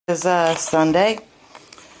It's Sunday.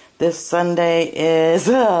 This Sunday is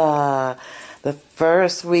the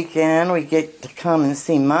first weekend we get to come and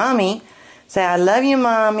see Mommy. Say, I love you,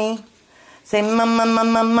 Mommy. Say, mama, mama,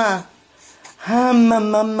 mama. Mama,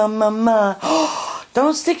 mama, mama.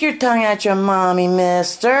 Don't stick your tongue at your mommy,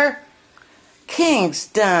 mister.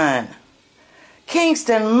 Kingston.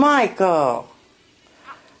 Kingston Michael.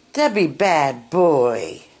 That be bad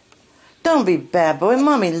boy. Don't be bad boy.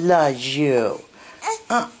 Mommy loves you.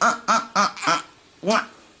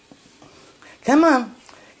 Come on.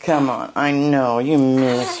 Come on. I know you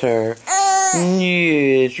miss her.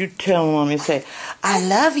 Yes, you tell Mommy, say, I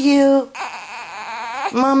love you.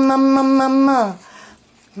 Mama, mama, mama.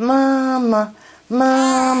 Mama,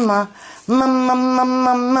 mama, mama, mama,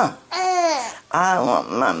 mama. I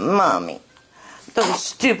want my mommy. Those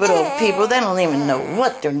stupid old people, they don't even know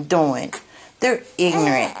what they're doing. They're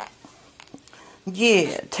ignorant.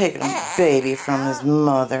 Yeah, taking a baby from his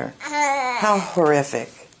mother. How horrific.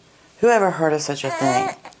 Whoever heard of such a thing?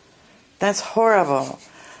 That's horrible.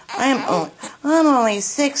 I'm only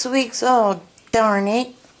 6 weeks old, darn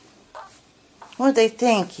it. What are they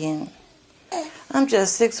thinking? I'm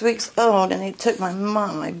just 6 weeks old and they took my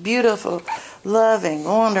mom, my beautiful, loving,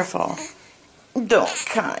 wonderful. Don't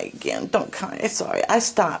cry again. Don't cry. It's sorry. I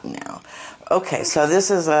stopped now. Okay, so this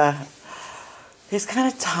is he's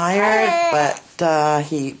kind of tired, but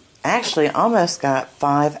he actually almost got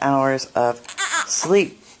 5 hours of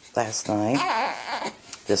sleep last night,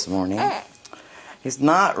 this morning. He's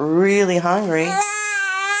not really hungry.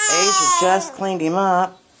 Asia just cleaned him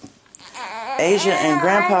up. Asia and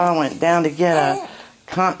Grandpa went down to get a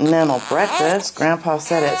continental breakfast. Grandpa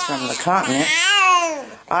said it's from the continent.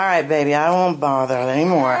 Alright, baby, I won't bother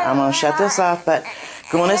anymore. I'm going to shut this off, but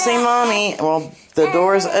going to see Mommy. Well, the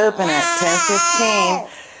door's open at 10:15.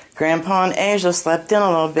 Grandpa and Asia slept in a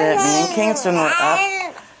little bit. Me and Kingston were up.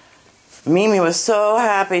 Mimi was so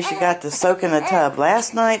happy she got to soak in the tub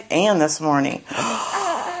last night and this morning.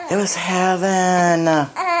 It was heaven.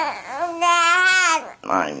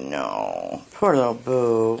 I know. Poor little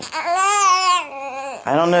boo.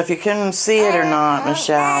 I don't know if you can see it or not,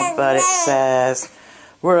 Michelle, but it says,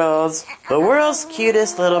 the world's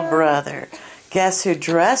cutest little brother. Guess who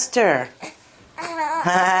dressed her?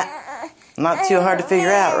 Not too hard to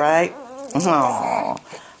figure out, right? Aww.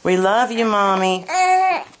 We love you, Mommy.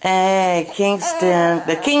 Hey, Kingston.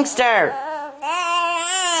 The Kingster.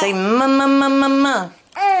 Say, mama, mama, mama.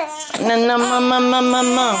 No, mama, mama,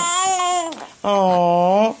 mama.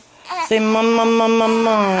 Oh, say mama, mama,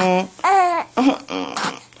 mama.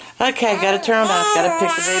 Okay, gotta turn it off. Gotta pick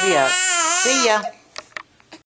the baby up. See ya.